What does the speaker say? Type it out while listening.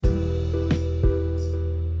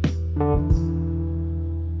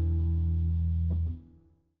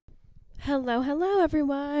Hello,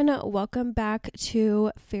 everyone. Welcome back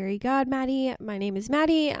to Fairy God Maddie. My name is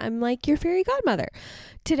Maddie. I'm like your fairy godmother.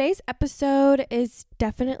 Today's episode is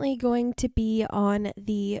definitely going to be on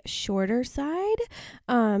the shorter side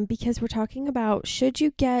because we're talking about should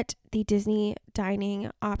you get the Disney dining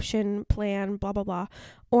option plan, blah, blah, blah,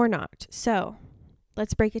 or not. So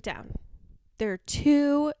let's break it down. There are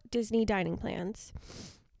two Disney dining plans.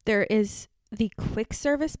 There is the quick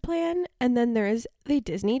service plan, and then there is the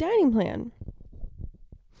Disney dining plan.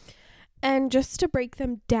 And just to break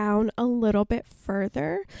them down a little bit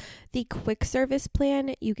further, the quick service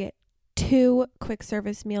plan, you get 2 quick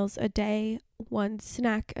service meals a day, 1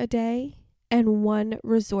 snack a day, and 1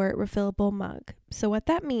 resort refillable mug. So what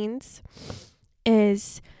that means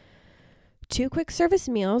is 2 quick service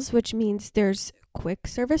meals, which means there's quick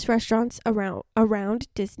service restaurants around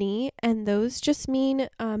Disney, and those just mean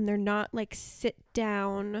they're not like sit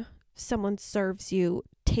down, someone serves you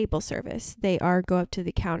table service. They are go up to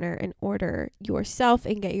the counter and order yourself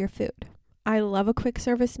and get your food. I love a quick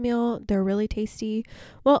service meal. They're really tasty.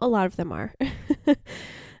 Well, a lot of them are.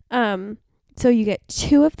 So you get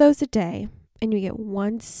 2 of those a day and you get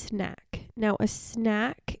 1 snack. Now, a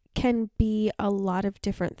snack can be a lot of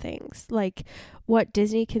different things. Like what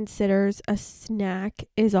Disney considers a snack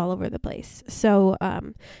is all over the place. So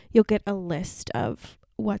you'll get a list of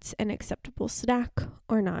what's an acceptable snack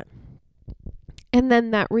or not. And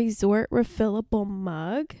then that resort refillable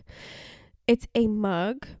mug, it's a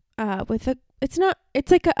mug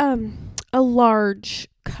it's like a large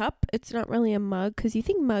cup. It's not really a mug because you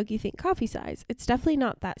think coffee size. It's definitely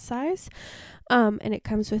not that size. And it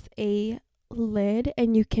comes with a lid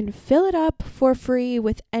and you can fill it up for free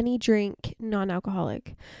with any drink,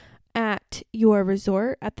 non-alcoholic, at your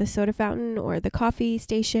resort, at the soda fountain or the coffee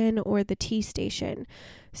station or the tea station.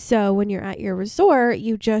 So when you're at your resort,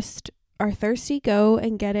 you just are thirsty, go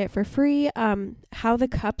and get it for free. How the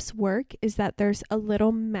cups work is that there's a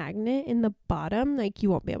little magnet in the bottom, like you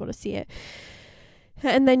won't be able to see it.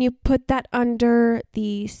 And then you put that under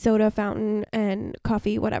the soda fountain and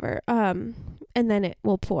coffee, whatever. And then it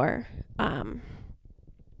will pour.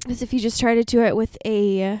 As if you just try to do it with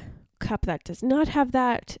a cup that does not have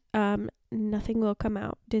that, nothing will come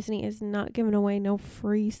out. Disney is not giving away no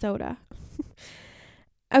free soda.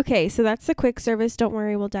 Okay, so that's the quick service. Don't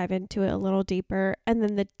worry, we'll dive into it a little deeper. And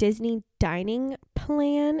then the Disney dining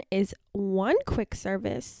plan is 1 quick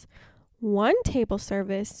service, 1 table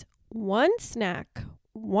service, 1 snack,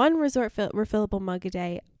 1 resort refillable mug a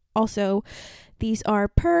day. Also, these are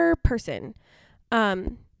per person.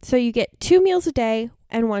 So you get 2 meals a day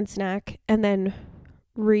and 1 snack, and then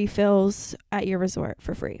refills at your resort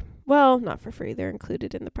for free. Well, not for free. They're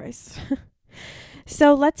included in the price.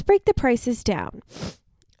 So let's break the prices down.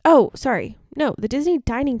 Oh, sorry. No, the Disney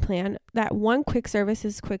dining plan, that 1 quick service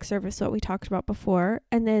is quick service, what we talked about before.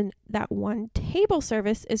 And then that 1 table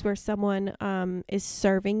service is where someone is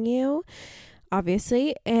serving you,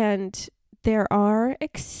 obviously. And there are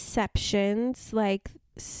exceptions, like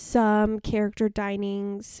some character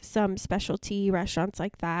dinings, some specialty restaurants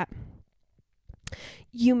like that.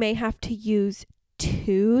 You may have to use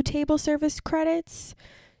 2 table service credits.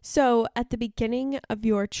 So at the beginning of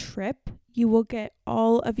your trip, you will get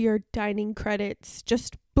all of your dining credits,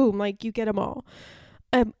 just boom, like you get them all.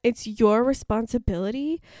 It's your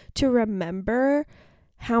responsibility to remember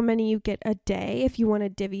how many you get a day if you want to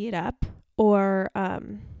divvy it up, or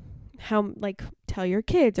tell your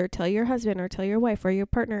kids or tell your husband or tell your wife or your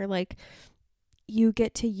partner, like you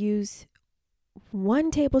get to use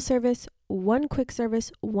 1 table service, 1 quick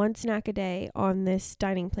service, 1 snack a day on this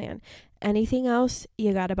dining plan. Anything else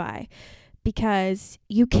you gotta buy, because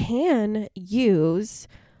you can use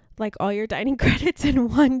like all your dining credits in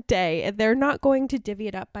 1 day and they're not going to divvy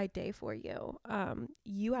it up by day for you.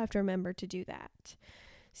 You have to remember to do that.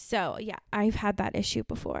 So yeah, I've had that issue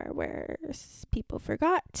before where people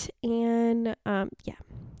forgot, and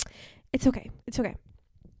it's okay.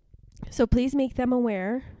 So please make them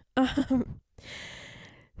aware.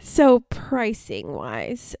 So pricing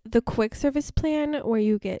wise, the quick service plan, where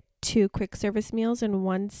you get 2 quick service meals and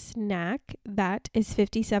 1 snack, that is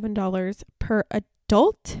 $57 per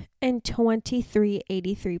adult and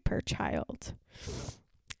 $23.83 per child.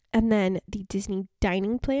 And then the Disney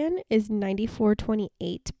dining plan is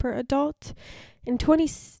 $94.28 per adult and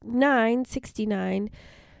 $29.69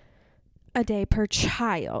 a day per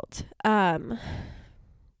child. Now,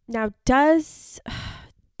 does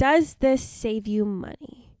this save you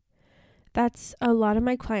money? That's a lot of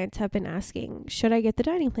my clients have been asking, should I get the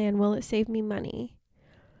dining plan? Will it save me money?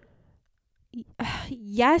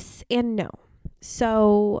 Yes and no.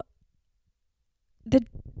 So the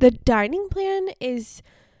dining plan is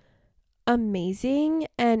amazing,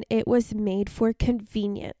 and it was made for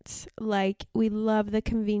convenience. Like, we love the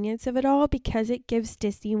convenience of it all because it gives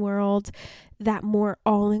Disney World that more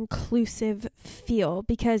all-inclusive feel,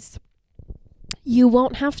 because you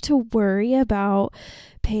won't have to worry about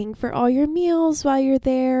paying for all your meals while you're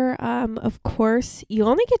there. Of course, you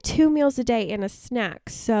only get 2 meals a day and a snack.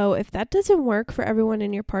 So if that doesn't work for everyone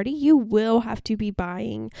in your party, you will have to be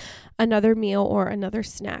buying another meal or another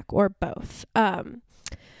snack or both.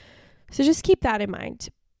 So just keep that in mind.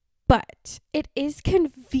 But it is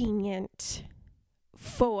convenient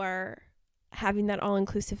for having that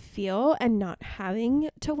all-inclusive feel and not having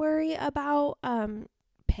to worry about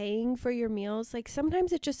paying for your meals. Like,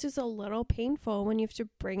 sometimes it just is a little painful when you have to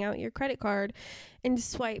bring out your credit card and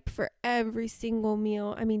swipe for every single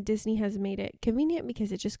meal. I mean, Disney has made it convenient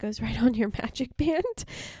because it just goes right on your Magic Band,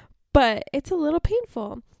 but it's a little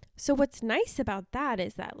painful. So what's nice about that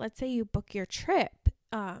is that, let's say you book your trip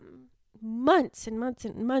months and months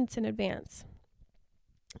and months in advance.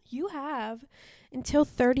 You have until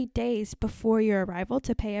 30 days before your arrival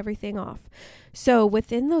to pay everything off. So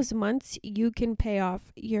within those months, you can pay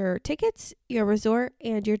off your tickets, your resort,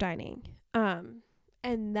 and your dining.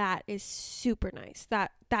 And that is super nice.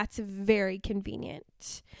 That's very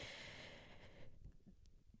convenient.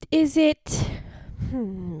 Is it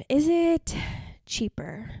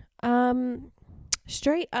cheaper?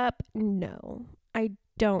 Straight up, no. I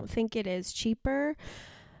don't think it is cheaper.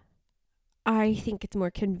 I think it's more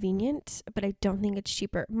convenient, but I don't think it's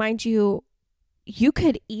cheaper. Mind you, you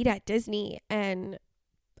could eat at Disney and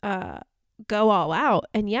go all out,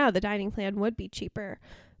 and yeah, the dining plan would be cheaper.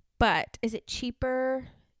 But is it cheaper?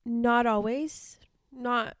 Not always.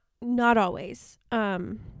 Not always.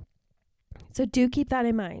 So do keep that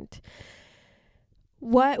in mind.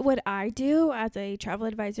 What would I do as a travel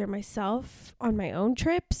advisor myself on my own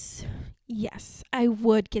trips? Yes, I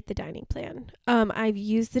would get the dining plan. I've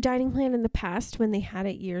used the dining plan in the past when they had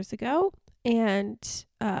it years ago, and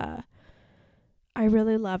I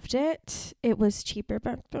really loved it. It was cheaper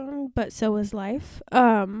back then, but so was life.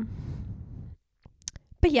 But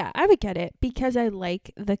yeah, I would get it because I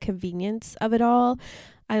like the convenience of it all.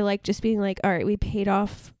 I like just being like, all right, we paid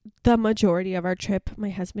off the majority of our trip.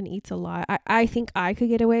 My husband eats a lot. I think I could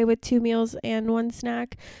get away with 2 meals and 1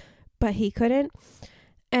 snack, but he couldn't.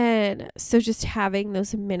 And so just having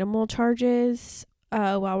those minimal charges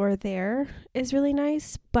while we're there is really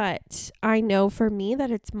nice. But I know for me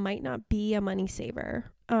that it might not be a money saver.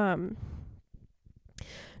 So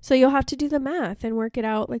you'll have to do the math and work it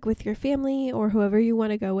out, like, with your family or whoever you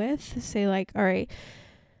want to go with. Say like, all right,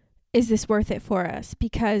 is this worth it for us?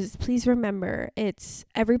 Because please remember, it's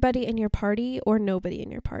everybody in your party or nobody in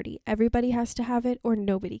your party. Everybody has to have it or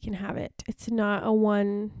nobody can have it. It's not a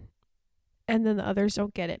one and then the others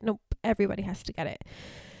don't get it. Nope, everybody has to get it.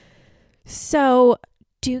 So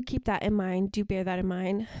do keep that in mind. Do bear that in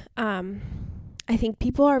mind. I think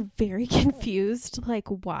people are very confused. Like,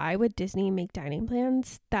 why would Disney make dining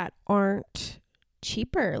plans that aren't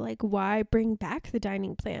cheaper? Like, why bring back the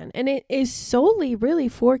dining plan? And it is solely really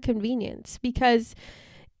for convenience, because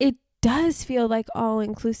it does feel like all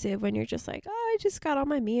inclusive when you're just like, oh, I just got all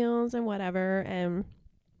my meals and whatever. And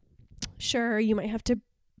sure, you might have to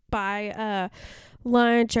buy a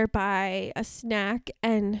lunch or buy a snack,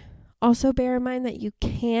 and also bear in mind that you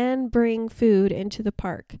can bring food into the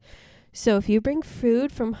park. So if you bring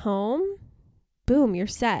food from home, boom, you're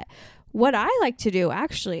set. What I like to do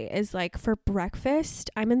actually is, like, for breakfast,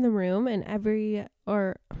 I'm in the room, and every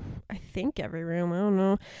room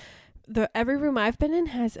I've been in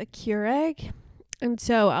has a Keurig. And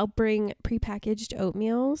so I'll bring prepackaged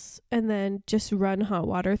oatmeals and then just run hot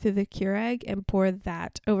water through the Keurig and pour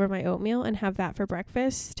that over my oatmeal and have that for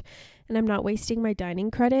breakfast. And I'm not wasting my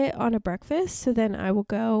dining credit on a breakfast. So then I will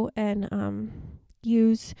go and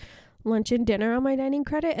use lunch and dinner on my dining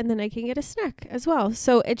credit, and then I can get a snack as well.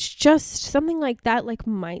 So it's just something like that, like,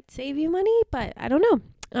 might save you money, but I don't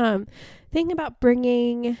know. Thinking about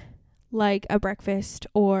bringing like a breakfast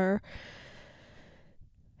or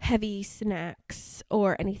heavy snacks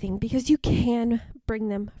or anything, because you can bring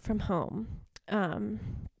them from home, then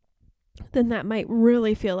that might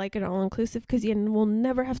really feel like an all-inclusive, because you will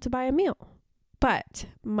never have to buy a meal. But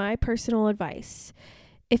my personal advice,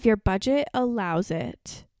 if your budget allows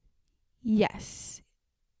it, yes,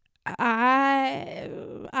 I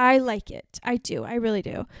like it. I do. I really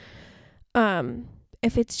do.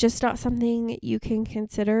 If it's just not something you can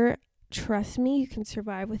consider, trust me, you can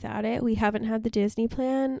survive without it. We haven't had the Disney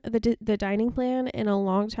plan, the dining plan, in a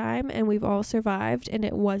long time, and we've all survived, and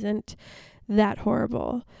it wasn't that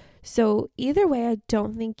horrible. So either way, I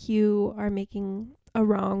don't think you are making a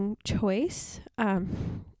wrong choice.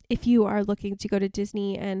 if you are looking to go to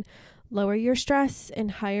Disney and lower your stress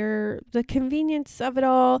and higher the convenience of it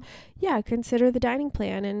all, yeah, consider the dining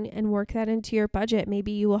plan and work that into your budget.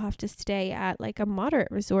 Maybe you will have to stay at like a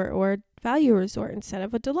moderate resort or a value resort instead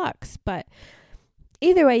of a deluxe. But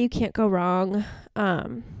either way, you can't go wrong.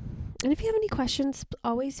 And if you have any questions,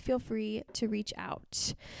 always feel free to reach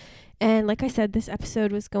out. And like I said, this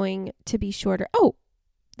episode was going to be shorter. Oh,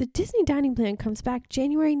 the Disney dining plan comes back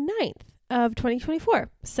January 9th of 2024.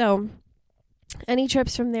 So any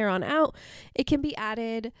trips from there on out, it can be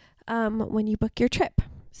added when you book your trip.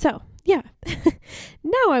 So yeah,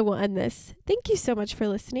 now I will end this. Thank you so much for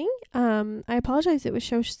listening. I apologize it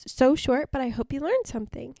was so short, but I hope you learned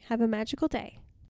something. Have a magical day.